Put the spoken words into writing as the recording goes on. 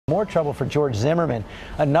More trouble for George Zimmerman.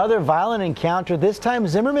 Another violent encounter, this time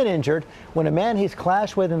Zimmerman injured when a man he's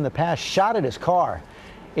clashed with in the past shot at his car.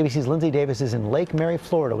 ABC's Lindsay Davis is in Lake Mary,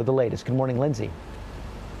 Florida with the latest. Good morning, Lindsay.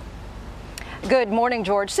 Good morning,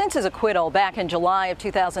 George. Since his acquittal back in July of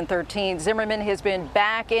 2013, Zimmerman has been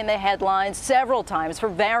back in the headlines several times for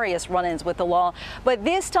various run-ins with the law. But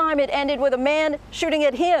this time it ended with a man shooting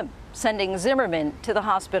at him, sending Zimmerman to the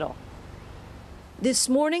hospital. This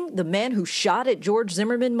morning, the man who shot at George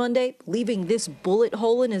Zimmerman Monday, leaving this bullet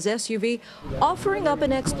hole in his SUV, offering up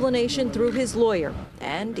an explanation through his lawyer.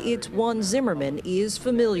 And it's one Zimmerman is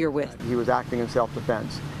familiar with. He was acting in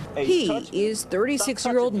self-defense. He is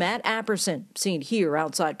 36-year-old Matt Apperson, seen here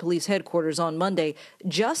outside police headquarters on Monday,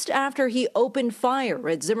 just after he opened fire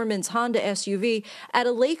at Zimmerman's Honda SUV at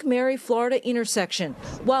a Lake Mary, Florida intersection.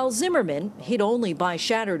 While Zimmerman, hit only by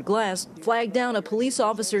shattered glass, flagged down a police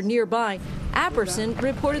officer nearby, Apperson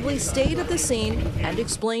reportedly stayed at the scene and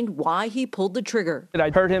explained why he pulled the trigger. I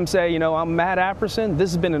heard him say, I'm Matt Apperson.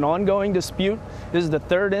 This has been an ongoing dispute. This is the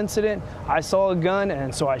third incident. I saw a gun,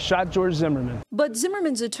 and so I shot George Zimmerman. But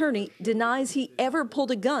Zimmerman's attorney denies he ever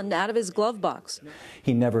pulled a gun out of his glove box.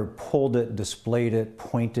 He never pulled it, displayed it,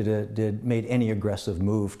 pointed it, made any aggressive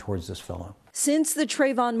move towards this fellow. Since the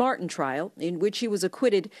Trayvon Martin trial, in which he was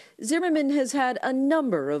acquitted, Zimmerman has had a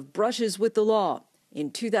number of brushes with the law. In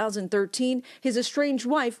 2013, his estranged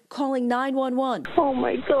wife calling 911. Oh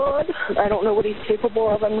my God, I don't know what he's capable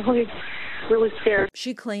of. I'm really scared.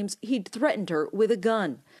 She claims he'd threatened her with a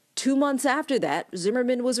gun. 2 months after that,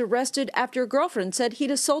 Zimmerman was arrested after a girlfriend said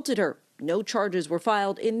he'd assaulted her. No charges were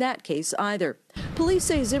filed in that case either. Police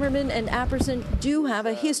say Zimmerman and Apperson do have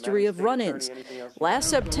a history of run-ins. Last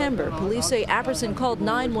September, police say Apperson called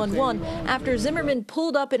 911 after Zimmerman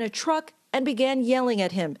pulled up in a truck and began yelling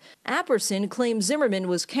at him. Apperson claimed Zimmerman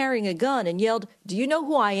was carrying a gun and yelled, "Do you know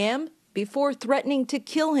who I am?" before threatening to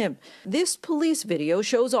kill him. This police video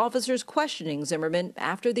shows officers questioning Zimmerman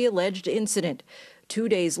after the alleged incident. 2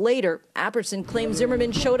 days later, Apperson claims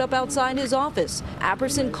Zimmerman showed up outside his office.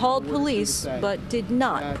 Apperson called police, but did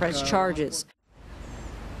not press charges.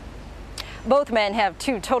 Both men have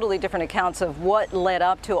two totally different accounts of what led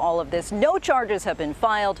up to all of this. No charges have been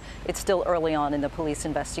filed. It's still early on in the police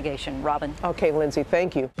investigation. Robin. Okay, Lindsay,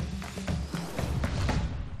 thank you.